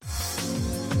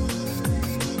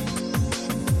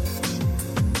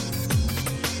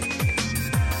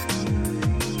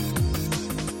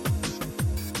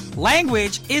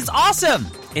Language is awesome.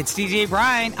 It's DJ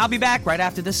Brian. I'll be back right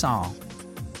after the song.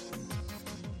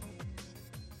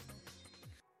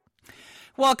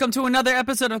 Welcome to another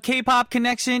episode of K-Pop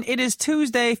Connection. It is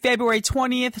Tuesday, February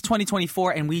 20th,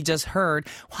 2024, and we just heard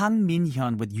Hwang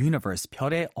Min-hyun with Universe,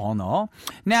 별의 언어.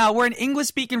 Now, we're an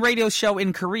English-speaking radio show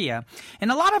in Korea,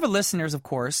 and a lot of our listeners, of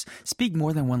course, speak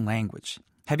more than one language.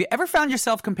 Have you ever found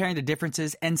yourself comparing the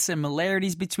differences and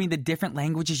similarities between the different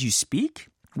languages you speak?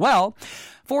 Well,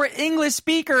 for English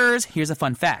speakers, here's a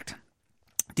fun fact.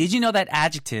 Did you know that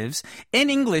adjectives in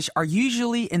English are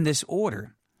usually in this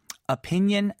order?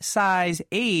 Opinion, size,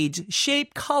 age,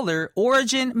 shape, color,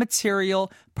 origin,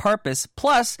 material, purpose,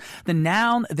 plus the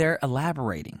noun they're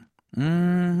elaborating.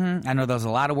 I know there's a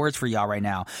lot of words for y'all right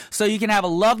now. So you can have a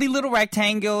lovely little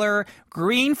rectangular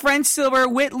green French silver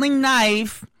whittling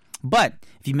knife. But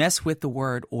if you mess with the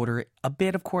word order a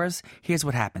bit, of course, here's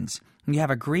what happens. You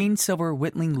have a green silver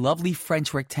whittling lovely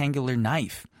French rectangular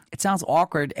knife. It sounds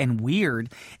awkward and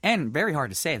weird and very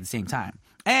hard to say at the same time.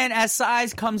 And as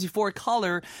size comes before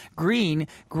color, green,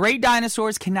 great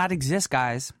dinosaurs cannot exist,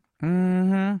 guys.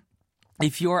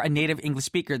 If you're a native English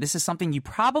speaker, this is something you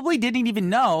probably didn't even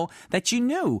know that you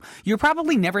knew. You're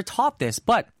probably never taught this,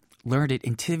 but learned it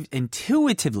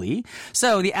intuitively.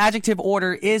 So the adjective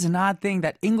order is an odd thing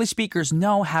that English speakers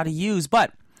know how to use,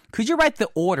 but could you write the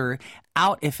order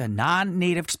out if a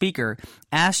non-native speaker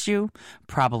asked you?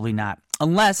 Probably not.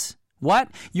 Unless... what?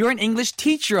 You're an English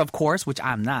teacher, of course, which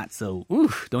I'm not, so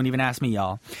don't even ask me,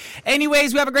 y'all.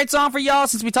 Anyways, we have a great song for y'all.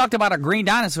 Since we talked about a green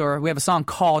dinosaur, we have a song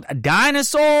called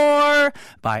Dinosaur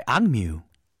by Angmyu.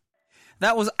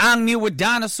 That was Angmyu with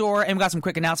Dinosaur, and we got some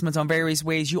quick announcements on various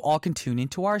ways you all can tune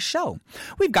into our show.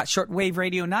 We've got shortwave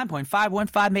radio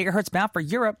 9.515 megahertz bound for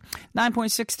Europe,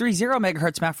 9.630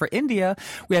 megahertz bound for India.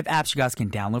 We have apps you guys can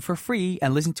download for free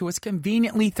and listen to us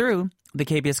conveniently through the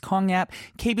KBS Kong app,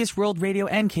 KBS World Radio,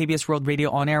 and KBS World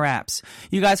Radio on-air apps.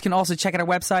 You guys can also check out our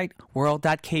website,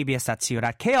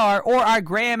 world.kbs.co.kr, or our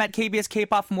gram at KBS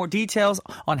K-Pop for more details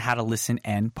on how to listen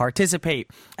and participate.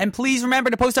 And please remember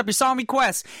to post up your song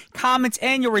requests, comments,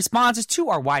 and your responses to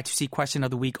our Y2C question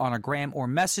of the week on our gram or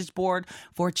message board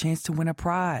for a chance to win a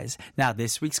prize. Now,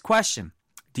 this week's question.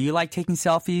 Do you like taking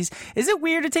selfies? Is it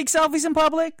weird to take selfies in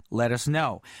public? Let us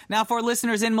know. Now, for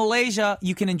listeners in Malaysia,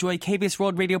 you can enjoy KBS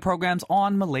World Radio programs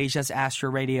on Malaysia's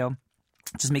Astro Radio.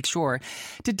 Just make sure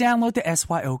to download the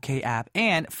SYOK app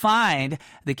and find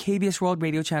the KBS World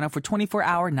Radio channel for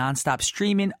 24-hour nonstop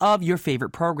streaming of your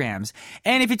favorite programs.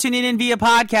 And if you're tuning in via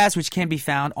podcast, which can be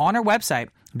found on our website,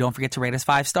 don't forget to rate us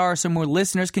 5 stars so more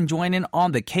listeners can join in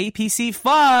on the KPC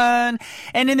fun.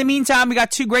 And in the meantime, we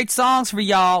got 2 great songs for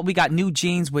y'all. We got New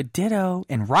Jeans with Ditto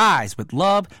and Rise with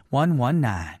Love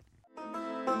 119.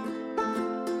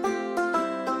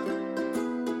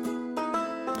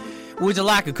 Would you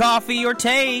like a coffee or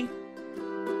tea?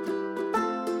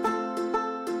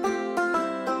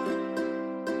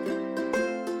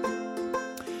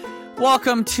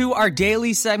 Welcome to our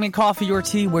daily segment, Coffee or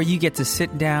Tea, where you get to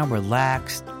sit down,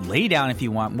 relax, lay down if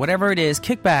you want, whatever it is,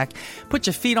 kick back, put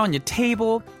your feet on your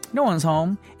table, no one's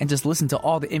home, and just listen to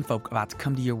all the info about to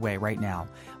come to your way right now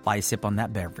while you sip on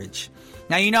that beverage.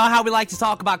 Now, you know how we like to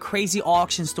talk about crazy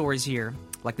auction stories here,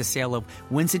 like the sale of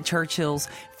Winston Churchill's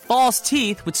false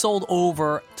teeth, which sold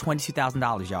over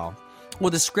 $22,000, y'all. Well,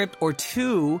 the script or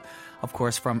 2, of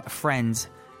course, from Friends,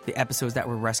 the episodes that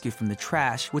were rescued from the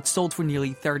trash, which sold for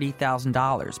nearly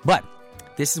 $30,000. But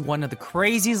this is one of the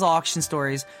craziest auction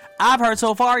stories I've heard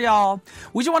so far, y'all.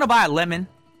 Would you want to buy a lemon?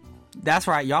 That's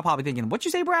right, y'all probably thinking, what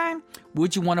you say, Brian?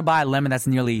 Would you want to buy a lemon that's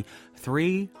nearly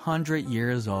 300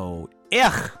 years old?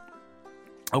 Ugh!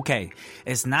 Okay,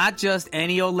 it's not just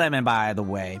any old lemon, by the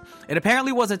way. It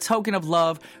apparently was a token of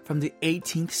love from the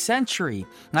 18th century.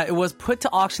 Now, it was put to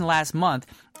auction last month,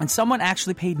 and someone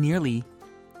actually paid nearly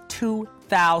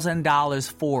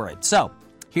 $2,000 for it. So,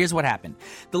 here's what happened.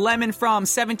 The lemon from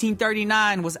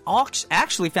 1739 was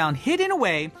actually found hidden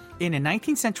away in a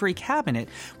 19th century cabinet,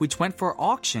 which went for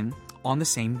auction on the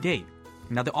same date.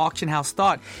 Now, the auction house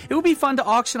thought it would be fun to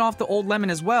auction off the old lemon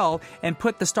as well and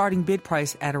put the starting bid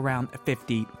price at around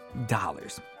 $50.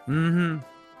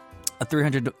 A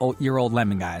 300-year-old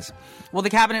lemon, guys. Well, the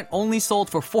cabinet only sold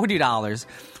for $40,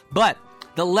 but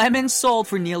the lemon sold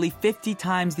for nearly 50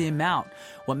 times the amount.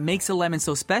 What makes a lemon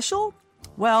so special?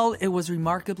 Well, it was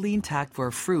remarkably intact for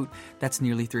a fruit that's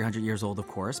nearly 300 years old, of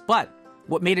course. But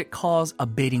what made it cause a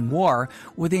bidding war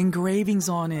were the engravings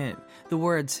on it. The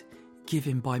words,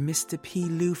 given by Mr. P.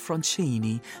 Lou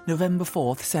Franchini, November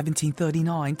 4th,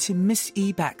 1739, to Miss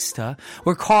E. Baxter,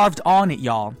 were carved on it,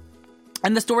 y'all.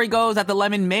 And the story goes that the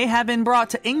lemon may have been brought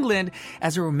to England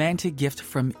as a romantic gift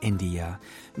from India.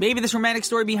 Maybe this romantic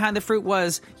story behind the fruit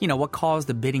was, what caused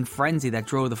the bidding frenzy that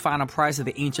drove the final price of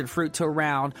the ancient fruit to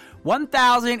around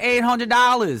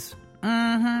 $1,800.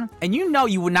 And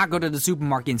you would not go to the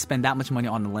supermarket and spend that much money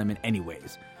on the lemon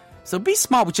anyways. So be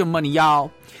smart with your money,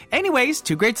 y'all. Anyways,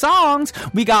 2 great songs.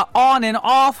 We got On and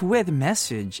Off with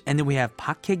Message. And then we have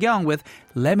Park Hae-kyung with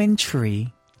Lemon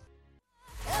Tree.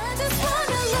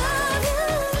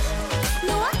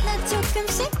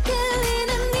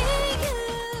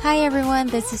 Hi everyone,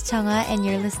 this is Chungha and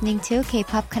you're listening to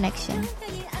K-Pop Connection.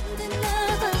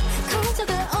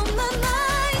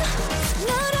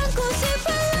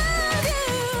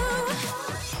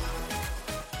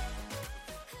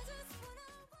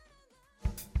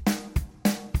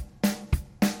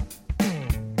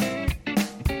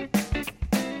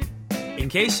 In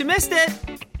case you missed it,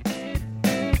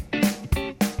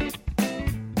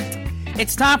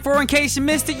 it's time for In Case You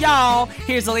Missed It, y'all.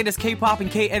 Here's the latest K-pop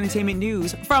and K-entertainment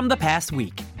news from the past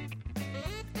week.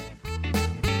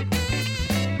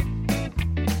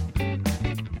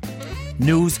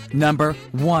 News number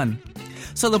 1.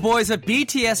 So the boys of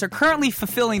BTS are currently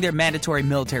fulfilling their mandatory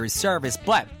military service,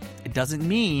 but it doesn't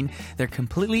mean they're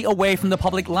completely away from the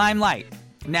public limelight.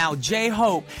 Now,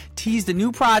 J-Hope teased a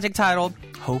new project titled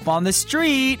Hope on the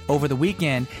Street over the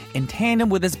weekend in tandem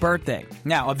with his birthday.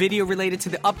 Now, a video related to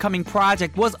the upcoming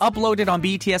project was uploaded on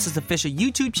BTS's official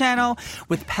YouTube channel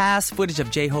with past footage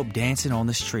of J-Hope dancing on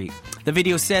the street. The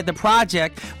video said the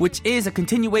project, which is a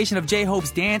continuation of J-Hope's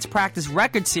dance practice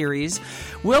record series,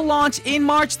 will launch in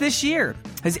March this year.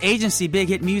 His agency, Big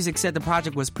Hit Music, said the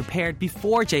project was prepared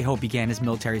before J-Hope began his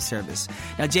military service.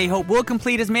 Now, J-Hope will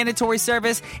complete his mandatory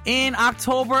service in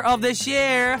October of this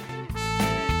year.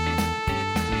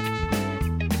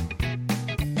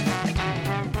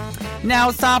 Now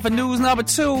it's time for news number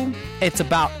 2. It's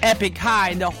about Epic High,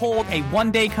 and they'll hold a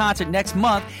one-day concert next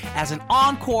month as an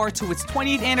encore to its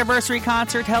 20th anniversary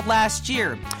concert held last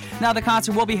year. Now the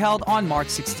concert will be held on March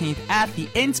 16th at the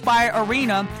Inspire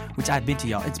Arena, which I've been to,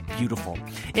 y'all. It's beautiful.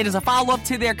 It is a follow-up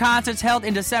to their concerts held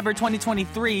in December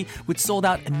 2023, which sold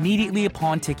out immediately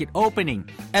upon ticket opening.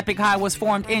 Epic High was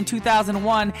formed in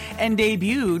 2001 and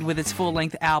debuted with its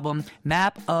full-length album,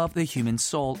 Map of the Human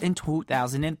Soul, in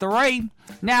 2003.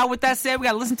 Now, with that said, we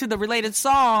gotta listen to the related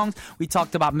songs. We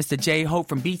talked about Mr. J-Hope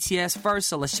from BTS first,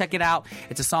 so let's check it out.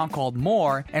 It's a song called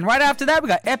More. And right after that, we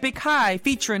got Epic High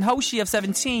featuring Hoshi of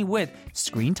 17 with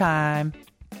Screen Time.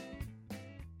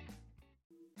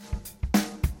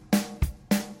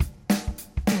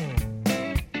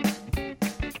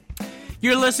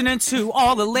 You're listening to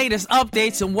all the latest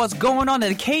updates on what's going on in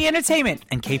the K-entertainment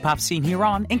and K-pop scene here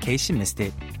on In Case You Missed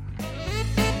It.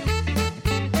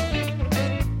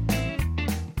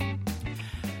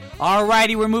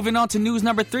 Alrighty, we're moving on to news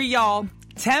number 3, y'all.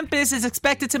 Tempest is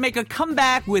expected to make a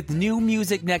comeback with new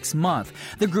music next month.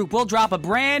 The group will drop a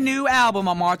brand new album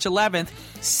on March 11th,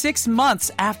 6 months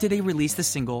after they released the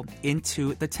single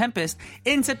Into the Tempest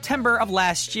in September of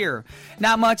last year.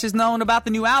 Not much is known about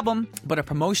the new album, but a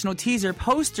promotional teaser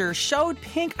poster showed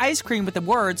pink ice cream with the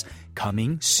words,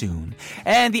 "Coming Soon,"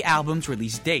 and the album's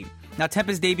release date. Now,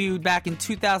 Tempest debuted back in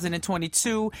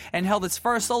 2022 and held its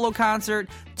first solo concert,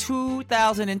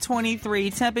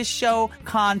 2023 Tempest Show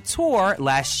Contour,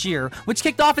 last year, which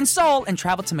kicked off in Seoul and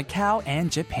traveled to Macau and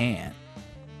Japan.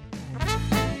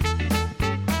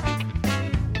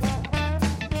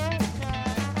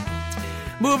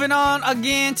 Moving on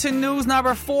again to news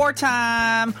number 4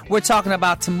 time. We're talking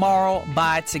about Tomorrow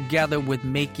by Together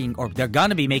they're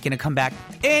gonna be making a comeback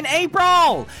in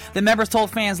April. The members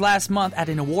told fans last month at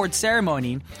an award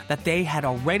ceremony that they had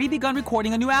already begun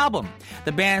recording a new album.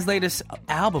 The band's latest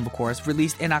album, of course,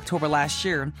 released in October last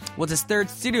year, was its 3rd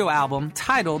studio album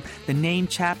titled The Name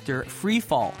Chapter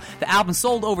Freefall. The album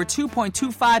sold over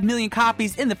 2.25 million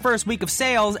copies in the first week of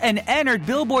sales and entered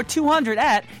Billboard 200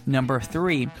 at number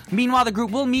 3. Meanwhile, the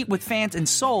group will meet with fans in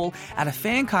Seoul at a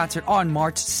fan concert on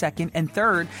March 2nd and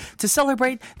 3rd to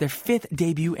celebrate their 5th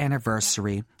debut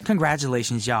anniversary.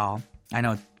 Congratulations, y'all. I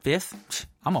know, 5th?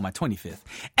 I'm on my 25th.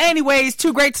 Anyways,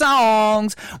 2 great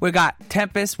songs. We got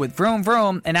Tempest with Vroom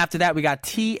Vroom, and after that we got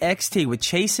TXT with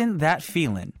Chasing That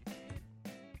Feeling.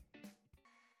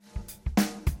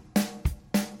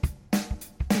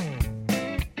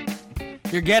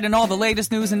 You're getting all the latest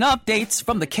news and updates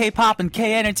from the K-pop and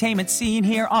K-entertainment scene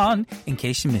here on In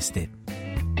Case You Missed It.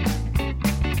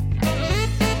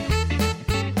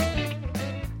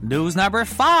 News number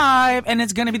 5, and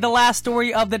it's going to be the last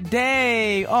story of the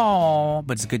day. Oh,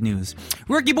 but it's good news.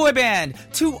 Rookie boy band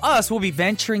 2US will be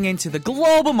venturing into the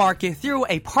global market through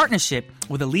a partnership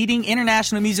with a leading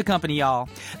international music company, y'all.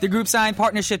 The group signed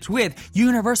partnerships with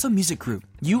Universal Music Group,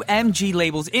 UMG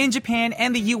labels in Japan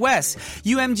and the US.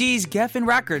 UMG's Geffen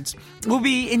Records will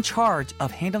be in charge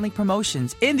of handling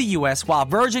promotions in the US, while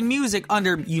Virgin Music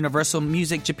under Universal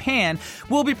Music Japan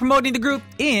will be promoting the group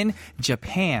in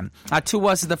Japan.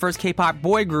 2US is the first K-pop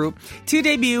boy group to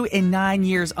debut in 9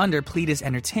 years under Pledis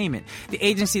Entertainment, the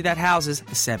agency that houses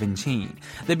 17.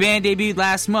 The band debuted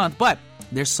last month, but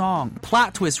their song,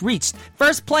 Plot Twist, reached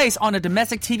first place on a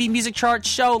domestic TV music chart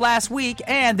show last week,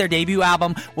 and their debut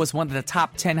album was one of the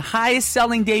top 10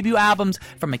 highest-selling debut albums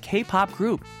from a K-pop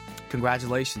group.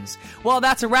 Congratulations. Well,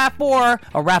 that's a wrap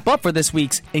up for this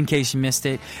week's In Case You Missed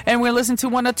It. And we're listening to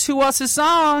one of 2US's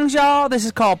songs, y'all. This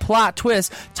is called Plot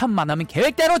Twist. 천만 하면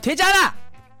계획대로 되잖아!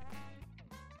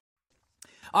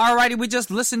 Alrighty, we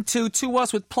just listened to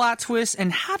us with Plot Twist.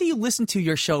 And how do you listen to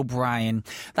your show, Brian?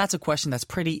 That's a question that's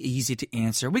pretty easy to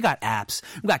answer. We got apps.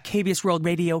 We got KBS World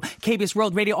Radio, KBS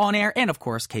World Radio On Air, and of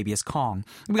course, KBS Kong.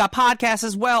 We got podcasts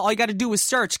as well. All you got to do is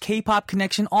search K-Pop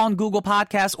Connection on Google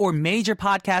Podcasts or major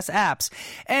podcast apps.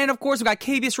 And of course, we got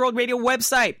KBS World Radio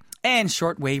website and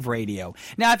shortwave radio.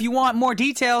 Now, if you want more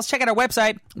details, check out our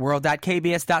website,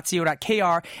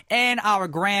 world.kbs.co.kr, and our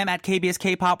gram at KBS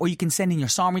K-Pop, where you can send in your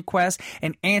song requests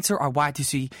and answer our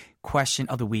Y2C question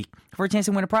of the week for a chance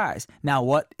to win a prize. Now,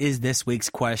 what is this week's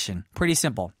question? Pretty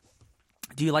simple.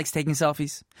 Do you like taking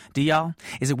selfies? Do y'all?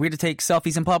 Is it weird to take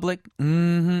selfies in public?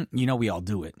 You know we all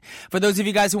do it. For those of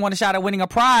you guys who want a shot at winning a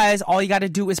prize, all you got to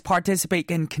do is participate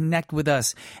and connect with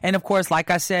us. And of course, like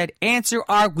I said, answer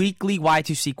our weekly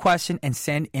Y2C question and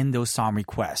send in those song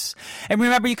requests. And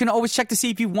remember, you can always check to see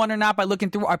if you won or not by looking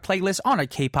through our playlist on our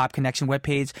K-Pop Connection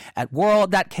webpage at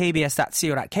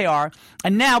world.kbs.co.kr.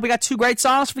 And now we got 2 great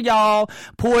songs for y'all.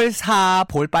 볼사,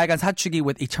 볼빨간 사춘기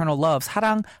with Eternal Love,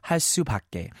 사랑할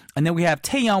수밖에. And then we have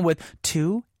Taeyeon with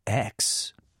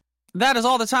 2X. That is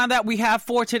all the time that we have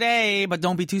for today, but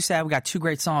don't be too sad. We got 2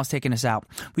 great songs taking us out.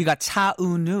 We got Cha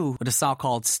Eun-woo with a song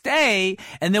called Stay,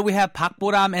 and then we have Park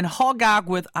Bo-ram and Hogak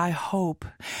with I Hope.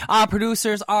 Our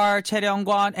producers are Chae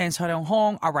Ryung-kwan and Seo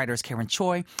Ryung-hong. Our writer is Karen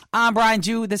Choi. I'm Brian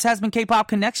Ju. This has been K-Pop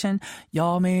Connection.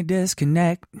 Y'all may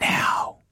disconnect now.